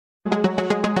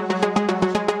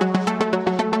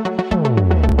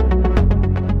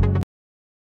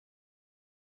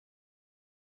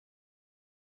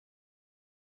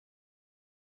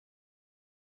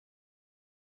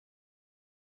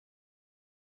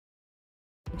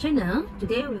channel.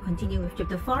 Today we'll continue with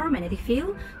chapter 4, magnetic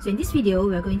field. So in this video,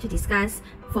 we are going to discuss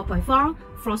 4.4,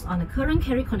 force on a current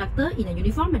carry conductor in a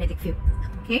uniform magnetic field.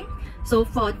 Okay, so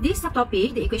for this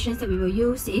subtopic, the equations that we will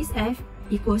use is F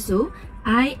equals to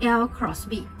IL cross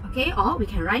B. Okay, or we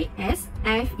can write as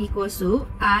F equals to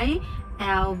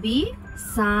ILB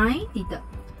sine theta.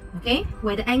 Okay,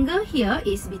 where the angle here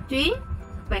is between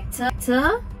vector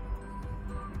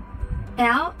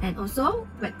L and also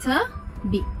vector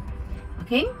B.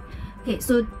 Okay,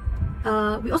 so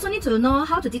we also need to know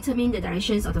how to determine the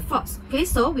directions of the force. Okay,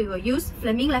 so we will use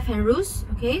Fleming left-hand rules.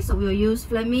 Okay, so we will use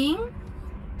Fleming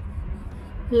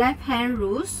left-hand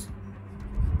rules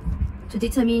to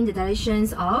determine the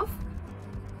directions of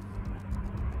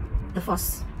the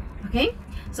force. Okay,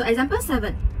 so example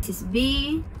 7, this is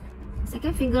B.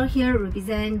 Second finger here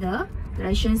represent the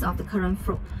directions of the current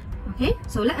flow. Okay,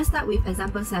 so let us start with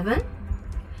example 7.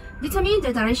 Determine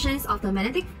the directions of the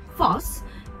magnetic force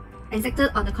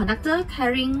exerted on the conductor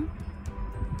carrying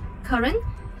current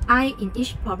I in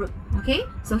each problem. Okay,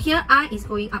 so here I is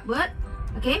going upward.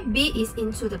 Okay, B is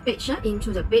into the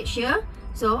page here.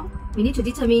 So we need to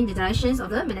determine the directions of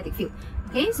the magnetic field.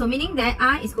 Okay, so meaning that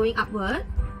I is going upward.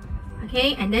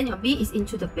 Okay, and then your B is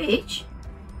into the page.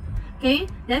 Okay,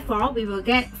 therefore we will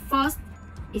get force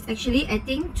is actually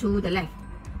acting to the left.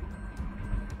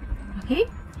 Okay,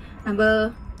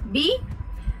 number B.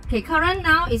 Okay, current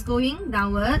now is going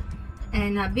downward,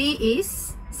 and B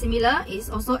is similar, is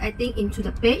also acting into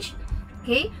the page.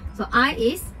 Okay, so I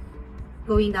is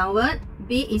going downward,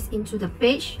 B is into the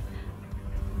page.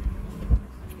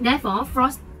 Therefore,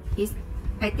 force is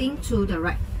acting to the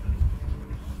right.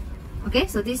 Okay,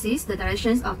 so this is the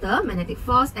directions of the magnetic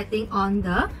force acting on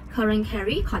the current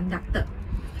carry conductor.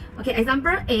 Okay,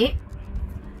 example 8.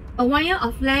 A wire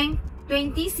of length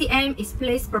 20 cm is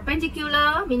placed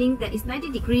perpendicular, meaning that it's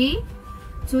 90 degrees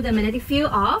to the magnetic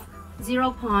field of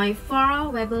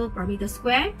 0.4 Weber per meter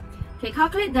square. Okay,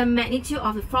 calculate the magnitude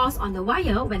of the force on the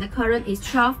wire when the current is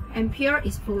 12 ampere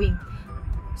is flowing.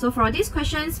 So for these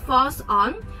questions, force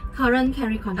on current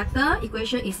carry conductor,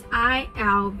 equation is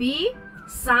ILB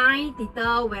sine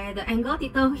theta, where the angle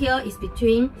theta here is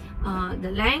between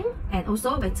the length and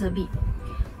also vector B.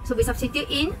 So we substitute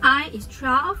in I is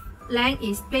 12, length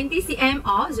is 20 cm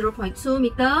or 0.2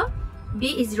 meter,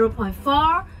 B is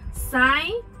 0.4,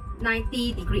 sine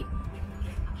 90 degree.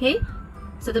 Okay,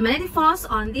 so the magnetic force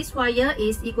on this wire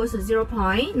is equal to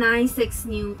 0.96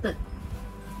 Newton.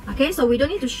 Okay, so we don't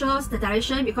need to show the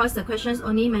direction because the questions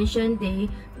only mention they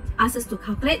ask us to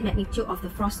calculate magnitude of the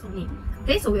force only.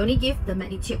 Okay, so we only give the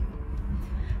magnitude.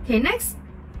 Okay, next,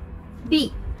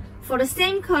 B. For the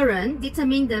same current,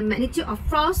 determine the magnitude of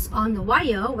force on the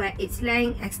wire where its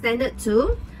length extended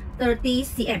to 30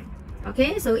 cm.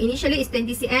 Okay, so initially it's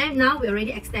 20 cm, now we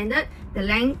already extended the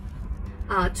length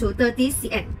to 30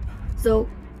 cm. So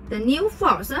the new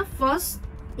force, force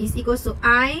is equal to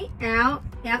I, L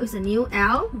is a new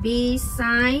L, B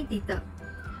sine theta.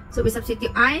 So we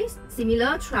substitute I,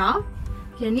 similar 12.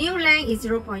 Okay, new length is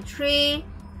 0.3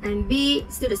 and B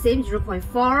still the same,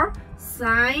 0.4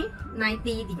 sine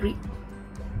 90 degree.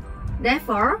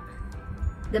 Therefore,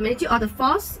 the magnitude of the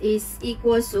force is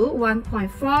equal to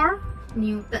 1.4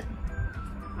 Newton.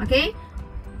 Okay,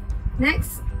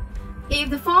 next, if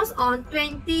the force on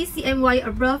 20 cm wire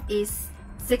above is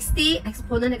 60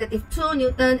 exponent negative 2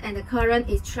 Newton and the current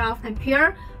is 12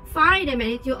 ampere, find the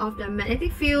magnitude of the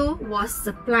magnetic field was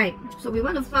supplied. So we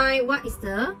want to find what is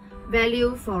the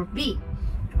value for B.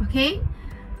 Okay,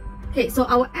 so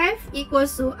our F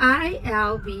equals to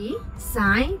ILB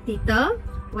sine theta,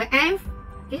 where F,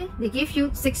 okay, they give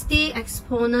you 60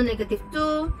 exponent negative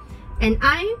 2, and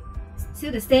I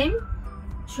still the same,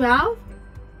 12,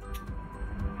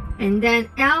 and then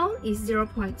L is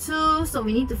 0.2, so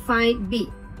we need to find B.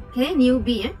 Okay, new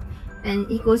B, and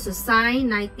equals to sine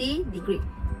 90 degree.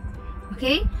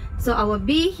 Okay, so our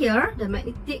B here, the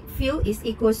magnetic field is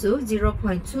equal to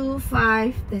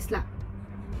 0.25 Tesla.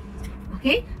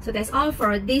 Okay, so that's all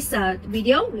for this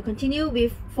video. We'll continue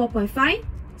with 4.5.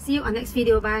 See you on next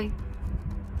video. Bye.